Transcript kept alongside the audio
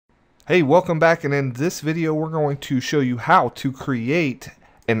Hey, welcome back, and in this video we're going to show you how to create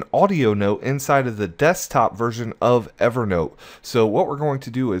an audio note inside of the desktop version of Evernote. So what we're going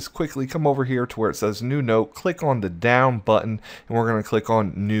to do is quickly come over here to where it says new note, click on the down button, and we're going to click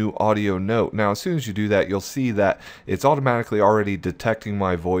on new audio note. Now as soon as you do that, you'll see that it's automatically already detecting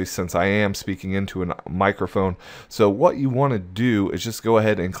my voice since I am speaking into a microphone. So what you want to do is just go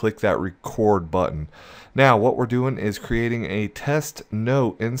ahead and click that record button. Now what we're doing is creating a test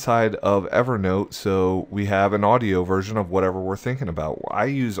note inside of Evernote, so we have an audio version of whatever we're thinking about. I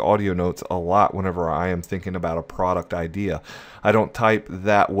use audio notes a lot whenever I am thinking about a product idea. I don't type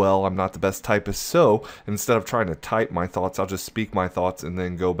that well, I'm not the best typist, so instead of trying to type my thoughts, I'll just speak my thoughts and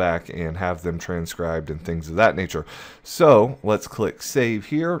then go back and have them transcribed and things of that nature. So let's click save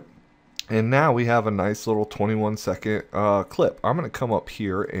here. And now we have a nice little 21-second clip. I'm going to come up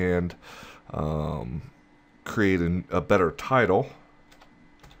here and create a better title.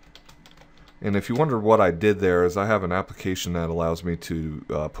 And if you wonder what I did there, is I have an application that allows me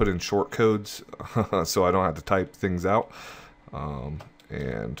to put in short codes so I don't have to type things out.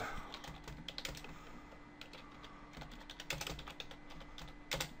 And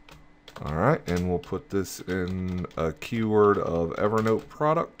alright, and we'll put this in a keyword of Evernote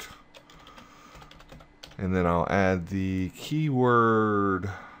product. And then I'll add the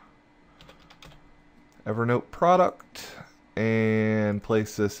keyword Evernote product and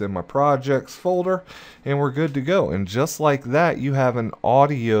place this in my projects folder, and we're good to go. And just like that, you have an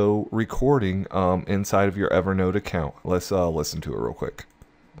audio recording inside of your Evernote account. Let's listen to it real quick.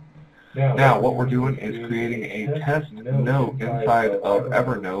 Now what we're doing is creating a test note inside of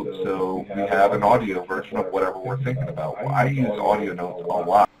Evernote, so we have an audio version of whatever we're thinking about. I use audio notes a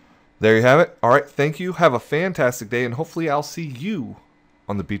lot. There you have it. All right, thank you. Have a fantastic day, and hopefully I'll see you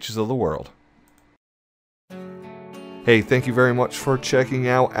on the beaches of the world. Hey, thank you very much for checking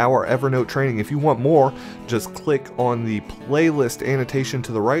out our Evernote training. If you want more, just click on the playlist annotation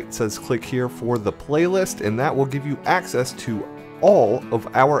to the right. It says click here for the playlist, and that will give you access to all of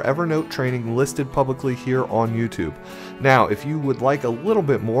our Evernote training listed publicly here on YouTube. Now, if you would like a little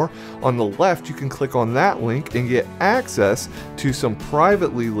bit more, on the left you can click on that link and get access to some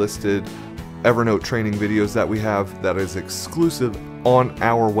privately listed Evernote training videos that we have that is exclusive on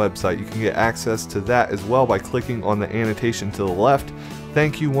our website. You can get access to that as well by clicking on the annotation to the left.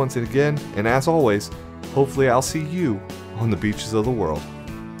 Thank you once again, and as always, hopefully I'll see you on the beaches of the world.